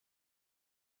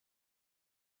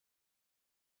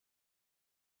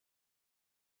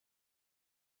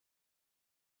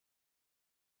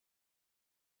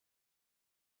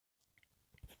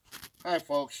Hi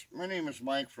folks, my name is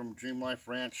Mike from Dream Life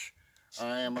Ranch.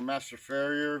 I am a master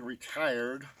farrier,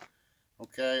 retired.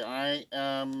 Okay, I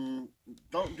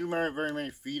don't do very many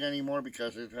feet anymore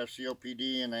because I have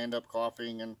COPD and I end up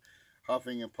coughing and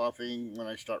huffing and puffing when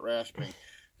I start rasping.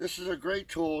 This is a great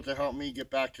tool to help me get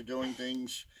back to doing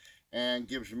things and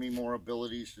gives me more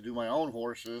abilities to do my own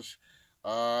horses,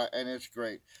 and it's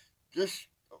great.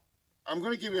 I'm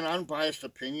going to give you an unbiased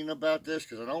opinion about this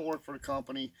because I don't work for the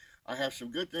company. I have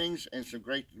some good things and some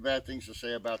great bad things to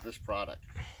say about this product.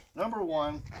 Number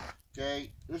one,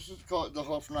 okay, this is called the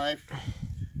hoof knife,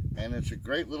 and it's a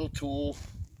great little tool.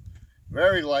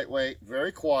 Very lightweight,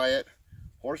 very quiet.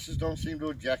 Horses don't seem to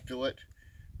object to it.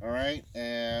 All right,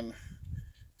 and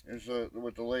there's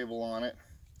with the label on it.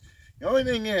 The only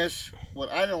thing is,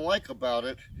 what I don't like about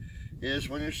it is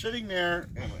when you're sitting there,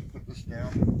 and let me put this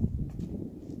down.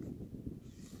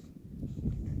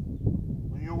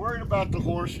 You're worried about the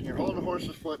horse and you're holding the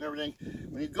horse's foot and everything.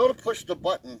 When you go to push the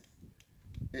button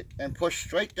and push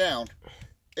straight down,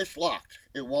 it's locked.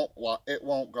 It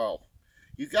won't go.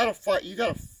 You gotta fight. You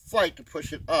gotta fight to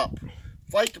push it up.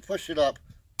 Fight to push it up.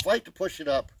 Fight to push it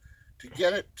up to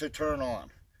get it to turn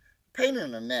on. Pain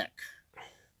in the neck.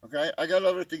 Okay, I got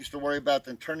other things to worry about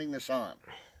than turning this on.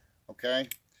 Okay.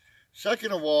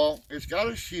 Second of all, it's got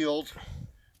a shield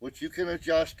which you can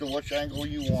adjust to which angle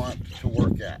you want to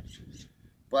work at.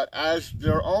 But as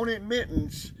their own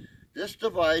admittance, this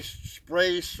device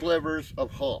sprays slivers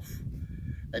of hoof.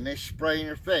 And they spray in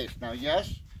your face. Now,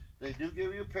 yes, they do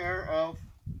give you a pair of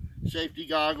safety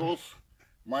goggles.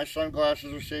 My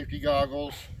sunglasses are safety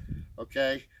goggles.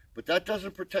 Okay? But that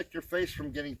doesn't protect your face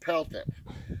from getting pelted.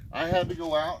 I had to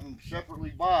go out and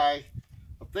separately buy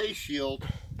a face shield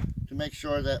to make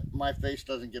sure that my face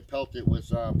doesn't get pelted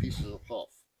with pieces of hoof.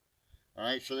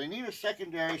 Alright, so they need a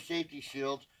secondary safety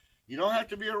shield. You don't have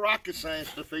to be a rocket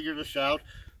scientist to figure this out.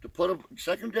 To put a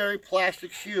secondary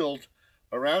plastic shield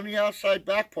around the outside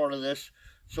back part of this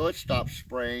so it stops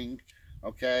spraying,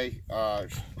 okay,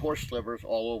 horse slivers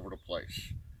all over the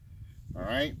place.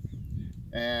 Alright?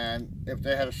 And if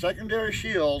they had a secondary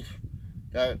shield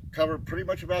that covered pretty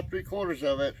much about 3/4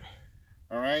 of it,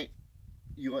 alright,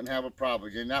 you wouldn't have a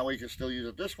problem. And that way you can still use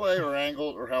it this way or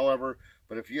angled or however.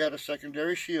 But if you had a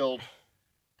secondary shield,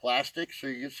 plastic so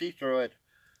you can see through it,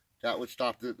 that would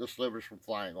stop the slivers from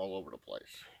flying all over the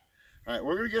place. All right,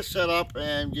 we're going to get set up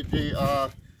and get the,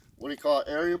 what do you call it,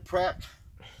 area prepped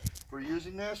for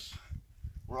using this.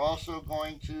 We're also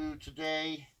going to,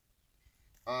 today,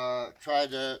 try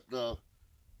the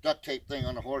duct tape thing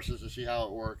on the horses to see how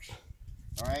it works.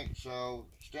 All right, so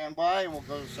stand by and we'll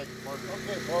go to the second part.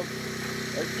 Okay, folks,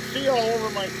 as you can see all over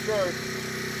my shirt,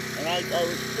 and I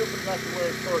was stupid enough to wear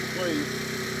a short sleeve,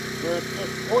 there's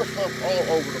just horse hoof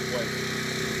all over the place.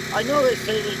 I know they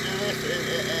say they do this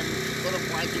and put a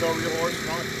blanket over your horse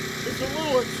and all. It's a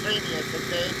little extraneous,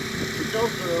 okay, to go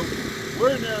through.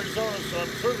 We're in Arizona, so I'm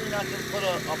certainly not going to put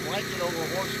a blanket over a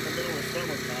horse in the middle of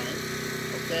summertime,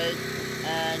 okay?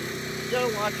 And you got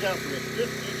to watch out for this.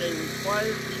 This is a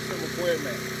required piece of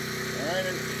equipment. All right,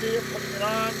 and you see it, putting it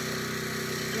on.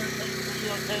 You're going to take the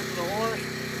videotape of the horse.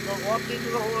 You're going to walk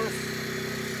into the horse.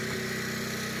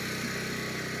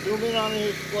 Zoom in on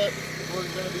his foot. We're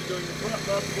going to be doing the front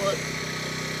left foot.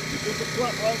 We did the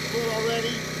front right foot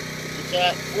already. It's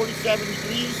at 47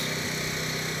 degrees.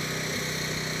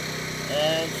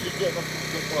 And she's getting a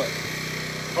good foot.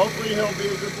 Hopefully he'll be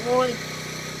a good boy.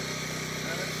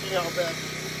 And let's see how bad this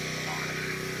is.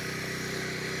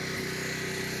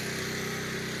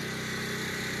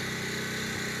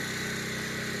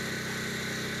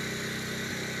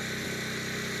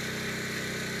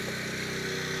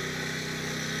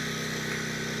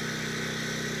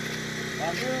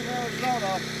 Now here in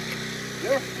Arizona,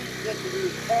 your feet get to be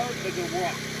as hard as a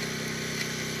walk,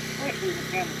 especially in the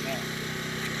summertime.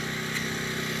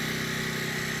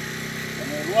 And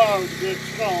they love to get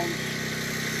stones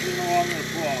in along their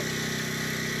claws.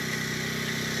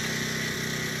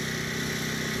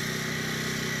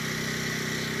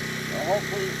 So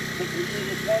hopefully, since we used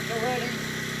this once already,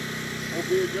 he'll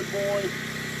be a good boy.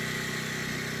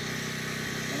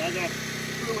 And I got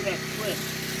through with that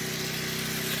twist.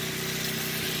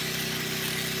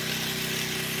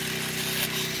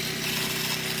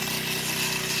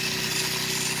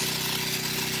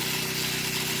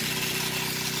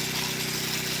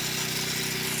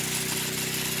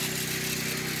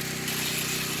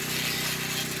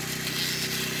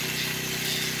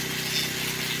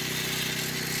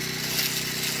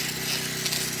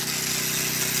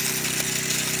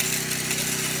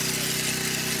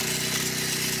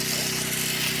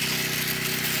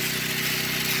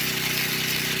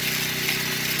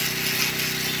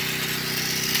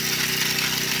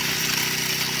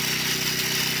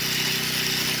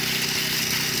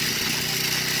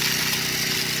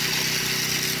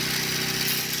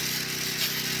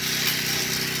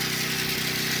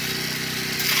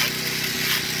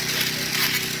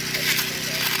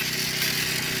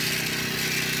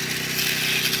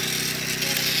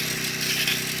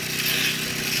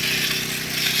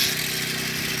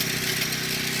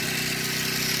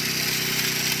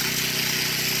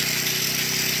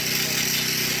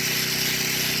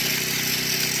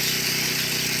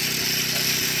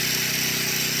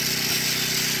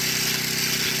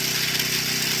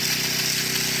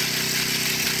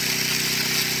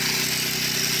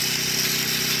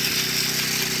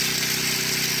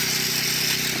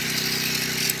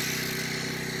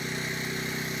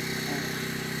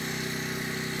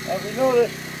 Have we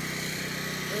noticed?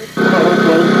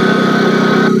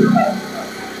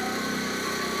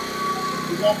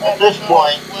 At this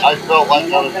point, I felt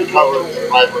like I was covered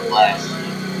in fiberglass.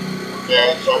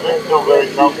 Okay, so they feel very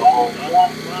comfortable.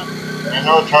 I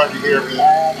know it's hard to hear me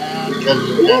because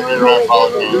of the generator. I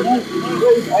apologize.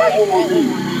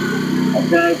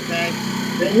 Okay,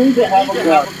 they need to have a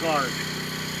guard.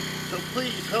 So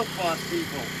please, Hoof Boss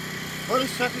people, put a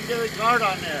secondary guard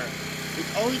on there.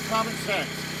 It's only common sense.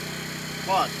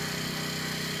 Plus.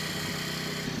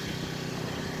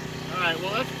 Alright,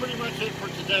 well that's pretty much it for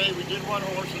today. We did one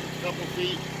horse in a couple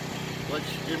feet, which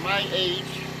in my age,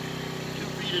 2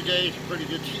 feet a day is a pretty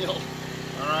good deal.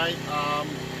 Alright,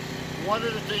 one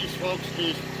of the things, folks,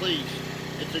 is please,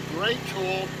 it's a great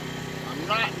tool. I'm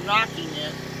not knocking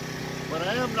it, but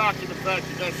I am knocking the fact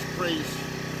that that sprays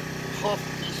hoof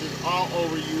pieces all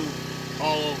over you,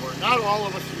 all over. Not all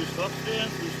of us use hoof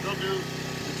stands. We still do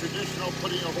the traditional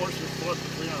putting a horse's foot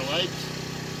between our legs.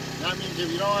 That means if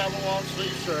you don't have a long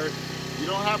sleeve shirt, you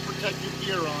don't have protective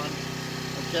gear on,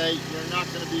 okay, you're not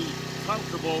going to be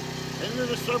comfortable. And in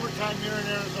the summertime here in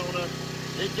Arizona,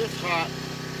 it gets hot.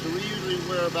 So we usually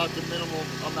wear about the minimal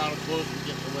amount of clothes we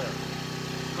get to wear.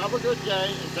 Have a good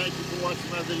day, and thank you for watching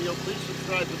my video. Please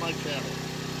subscribe to my channel.